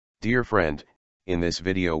Dear friend, in this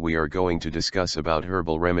video we are going to discuss about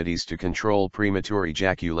herbal remedies to control premature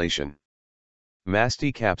ejaculation.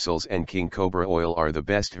 Masti capsules and King Cobra oil are the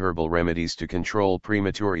best herbal remedies to control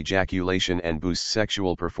premature ejaculation and boost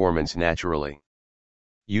sexual performance naturally.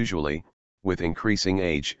 Usually, with increasing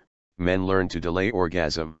age, men learn to delay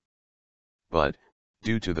orgasm. But,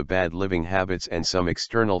 due to the bad living habits and some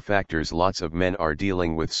external factors, lots of men are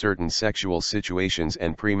dealing with certain sexual situations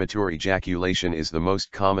and premature ejaculation is the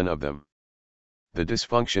most common of them. The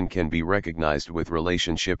dysfunction can be recognized with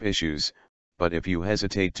relationship issues, but if you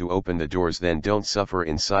hesitate to open the doors, then don't suffer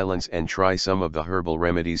in silence and try some of the herbal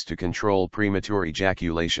remedies to control premature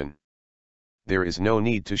ejaculation. There is no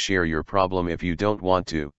need to share your problem if you don't want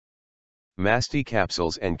to. Masti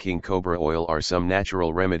capsules and King Cobra oil are some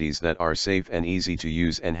natural remedies that are safe and easy to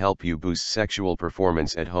use and help you boost sexual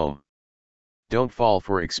performance at home. Don't fall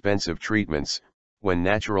for expensive treatments, when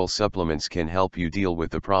natural supplements can help you deal with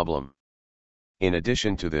the problem. In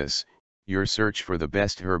addition to this, your search for the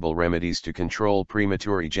best herbal remedies to control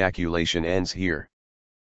premature ejaculation ends here.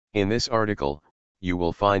 In this article, you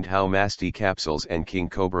will find how Masti capsules and King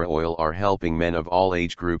Cobra oil are helping men of all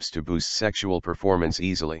age groups to boost sexual performance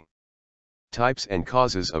easily. Types and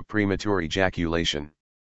causes of premature ejaculation.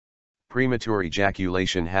 Premature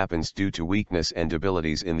ejaculation happens due to weakness and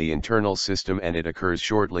debilities in the internal system, and it occurs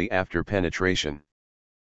shortly after penetration.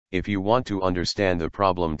 If you want to understand the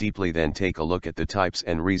problem deeply, then take a look at the types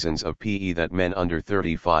and reasons of PE that men under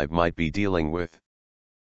 35 might be dealing with.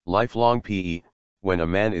 Lifelong PE, when a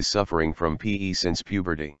man is suffering from PE since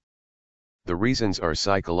puberty. The reasons are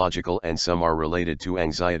psychological and some are related to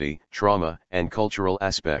anxiety, trauma, and cultural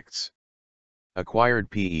aspects. Acquired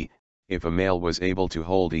PE, if a male was able to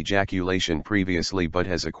hold ejaculation previously but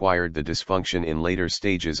has acquired the dysfunction in later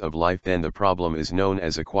stages of life, then the problem is known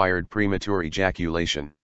as acquired premature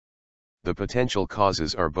ejaculation. The potential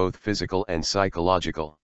causes are both physical and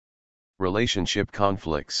psychological. Relationship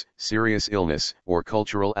conflicts, serious illness, or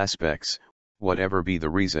cultural aspects. Whatever be the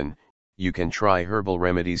reason, you can try herbal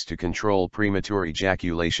remedies to control premature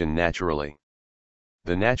ejaculation naturally.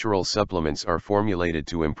 The natural supplements are formulated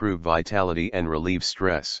to improve vitality and relieve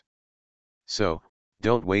stress. So,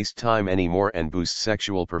 don't waste time anymore and boost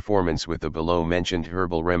sexual performance with the below mentioned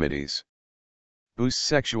herbal remedies. Boost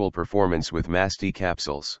sexual performance with Masti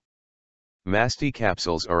capsules. Masti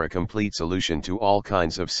capsules are a complete solution to all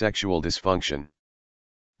kinds of sexual dysfunction.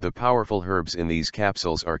 The powerful herbs in these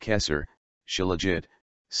capsules are kesar, shilajit,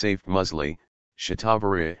 saif musli,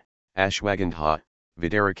 shatavari, ashwagandha,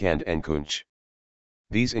 vidarakand and kunch.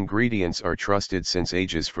 These ingredients are trusted since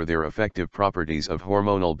ages for their effective properties of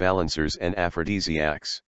hormonal balancers and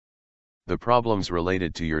aphrodisiacs. The problems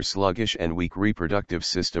related to your sluggish and weak reproductive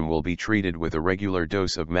system will be treated with a regular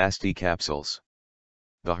dose of Masti capsules.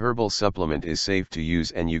 The herbal supplement is safe to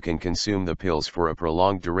use and you can consume the pills for a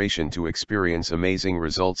prolonged duration to experience amazing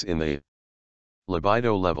results in the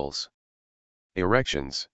libido levels,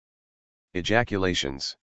 erections,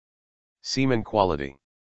 ejaculations, semen quality,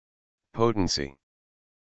 potency.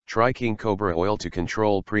 Try King Cobra oil to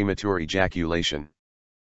control premature ejaculation.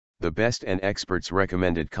 The best and experts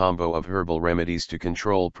recommended combo of herbal remedies to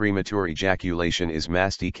control premature ejaculation is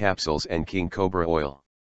Masti capsules and King Cobra oil.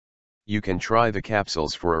 You can try the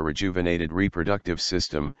capsules for a rejuvenated reproductive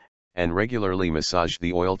system, and regularly massage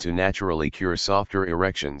the oil to naturally cure softer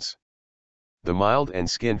erections. The mild and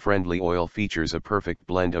skin-friendly oil features a perfect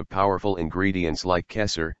blend of powerful ingredients like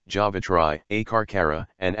kesar, javitri, akarkara,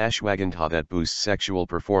 and ashwagandha that boosts sexual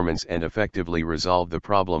performance and effectively resolve the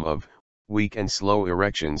problem of weak and slow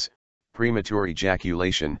erections, premature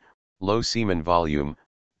ejaculation, low semen volume,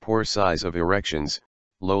 poor size of erections,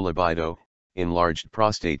 low libido, enlarged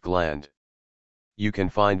prostate gland. You can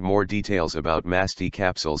find more details about Masti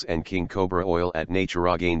capsules and King Cobra oil at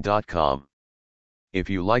natureagain.com. If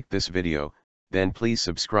you liked this video, then please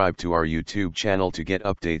subscribe to our YouTube channel to get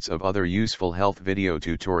updates of other useful health video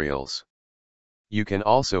tutorials. You can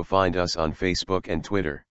also find us on Facebook and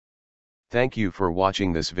Twitter. Thank you for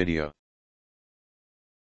watching this video.